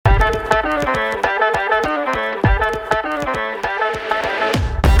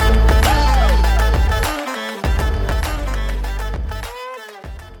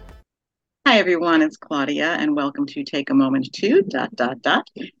everyone, it's Claudia, and welcome to Take a Moment to ...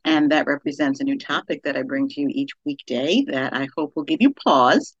 And that represents a new topic that I bring to you each weekday that I hope will give you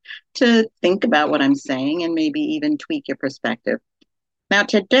pause to think about what I'm saying and maybe even tweak your perspective. Now,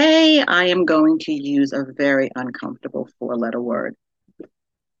 today I am going to use a very uncomfortable four-letter word.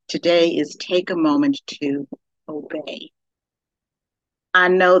 Today is take a moment to obey. I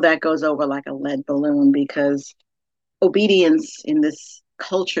know that goes over like a lead balloon because obedience in this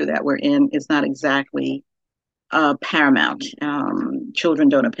culture that we're in is not exactly paramount. Children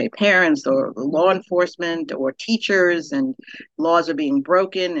don't obey parents or law enforcement or teachers, and laws are being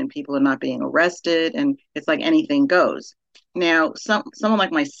broken and people are not being arrested, and it's like anything goes. Now, someone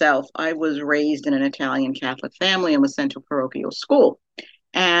like myself, I was raised in an Italian Catholic family and was sent to parochial school.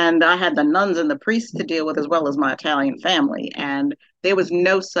 And I had the nuns and the priests to deal with as well as my Italian family. And there was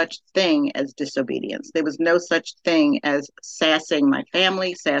no such thing as disobedience. There was no such thing as sassing my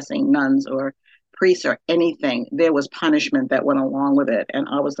family, sassing nuns or priests or anything. There was punishment that went along with it. And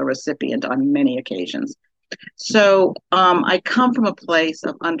I was the recipient on many occasions. So I come from a place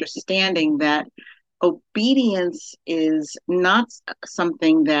of understanding that obedience is not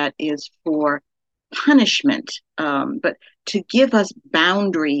something that is for punishment, but to give us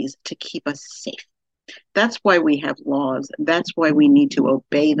boundaries to keep us safe. That's why we have laws. That's why we need to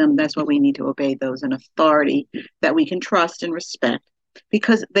obey them. That's why we need to obey those in authority that we can trust and respect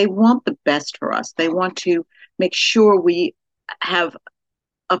because they want the best for us. They want to make sure we have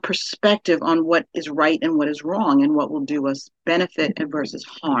a perspective on what is right and what is wrong and what will do us benefit and versus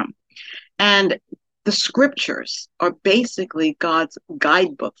harm. And the scriptures are basically God's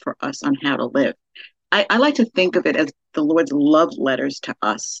guidebook for us on how to live. I like to think of it as the Lord's love letters to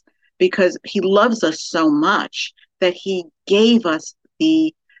us because he loves us so much that he gave us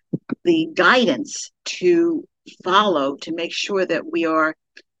the guidance to follow to make sure that we are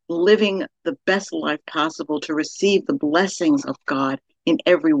living the best life possible to receive the blessings of God in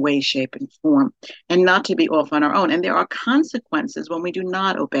every way, shape, and form, and not to be off on our own. And there are consequences when we do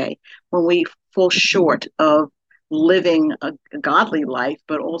not obey, when we fall short of living a godly life,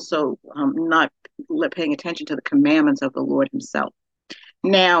 but also not paying attention to the commandments of the Lord himself.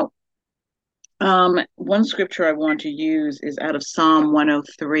 Now, one scripture I want to use is out of Psalm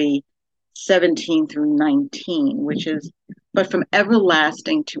 103, 17 through 19, which is, but from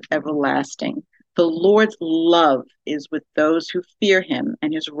everlasting to everlasting, the Lord's love is with those who fear him,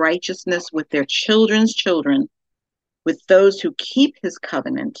 and his righteousness with their children's children, with those who keep his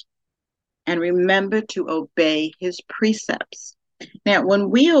covenant and remember to obey his precepts. Now,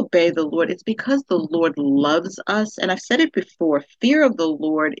 when we obey the Lord, it's because the Lord loves us. And I've said it before, fear of the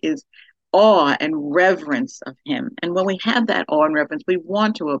Lord is awe and reverence of him. And when we have that awe and reverence, we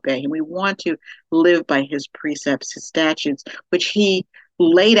want to obey him. We want to live by his precepts, his statutes, which he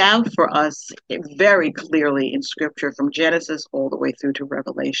laid out for us very clearly in scripture from Genesis all the way through to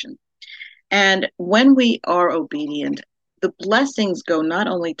Revelation. And when we are obedient, the blessings go not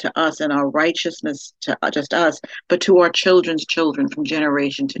only to us and our righteousness to just us, but to our children's children from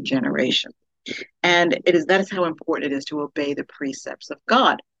generation to generation. And that is how important it is to obey the precepts of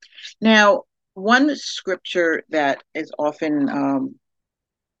God. Now, one scripture that is often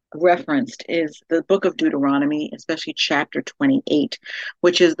referenced is the book of Deuteronomy, especially chapter 28,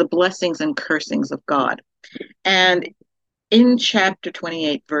 which is the blessings and cursings of God. And in chapter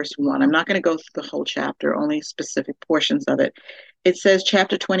 28, verse 1, I'm not going to go through the whole chapter, only specific portions of it. It says,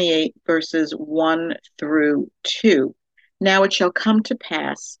 chapter 28, verses 1 through 2. Now it shall come to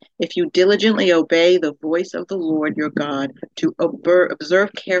pass, if you diligently obey the voice of the Lord your God, to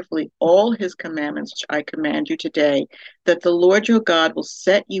observe carefully all his commandments which I command you today, that the Lord your God will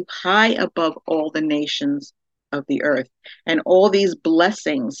set you high above all the nations of the earth. And all these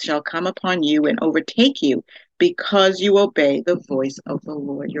blessings shall come upon you and overtake you, because you obey the voice of the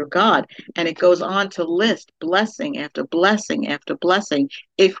Lord your God. And it goes on to list blessing after blessing after blessing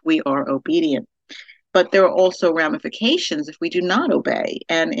if we are obedient. But there are also ramifications if we do not obey.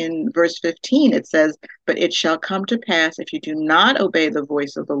 And in verse 15, it says, but it shall come to pass if you do not obey the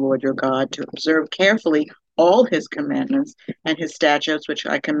voice of the Lord your God to observe carefully all his commandments and his statutes, which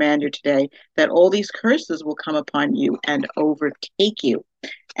I command you today, that all these curses will come upon you and overtake you.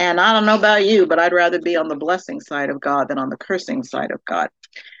 And I don't know about you, but I'd rather be on the blessing side of God than on the cursing side of God.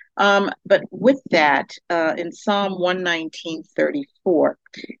 But with that, in Psalm 119:34,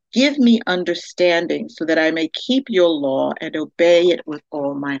 give me understanding so that I may keep your law and obey it with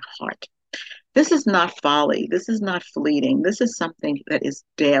all my heart. This is not folly. This is not fleeting. This is something that is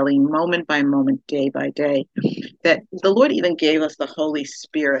daily, moment by moment, day by day, that the Lord even gave us the Holy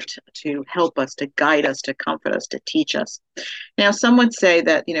Spirit to help us, to guide us, to comfort us, to teach us. Now, some would say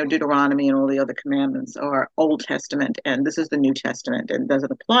that, Deuteronomy and all the other commandments are Old Testament and this is the New Testament and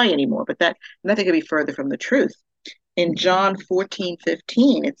doesn't apply anymore, but that nothing could be further from the truth. In John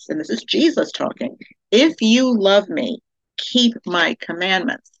 14:15, and this is Jesus talking, if you love me, keep my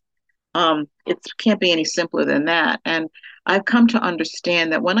commandments. It can't be any simpler than that. And I've come to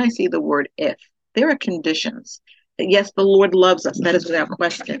understand that when I see the word if, there are conditions. Yes, the Lord loves us. That is without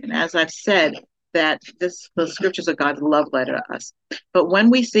question. And as I've said, that the scriptures are God's love letter to us. But when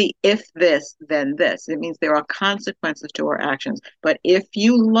we see if this, then this, it means there are consequences to our actions. But if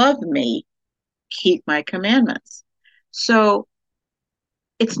you love me, keep my commandments. So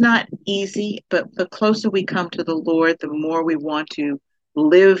it's not easy, but the closer we come to the Lord, the more we want to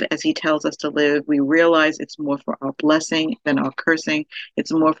live as he tells us to live. We realize it's more for our blessing than our cursing.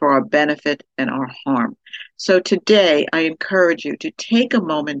 It's more for our benefit than our harm. So today, I encourage you to take a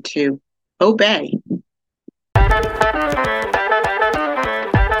moment to obey.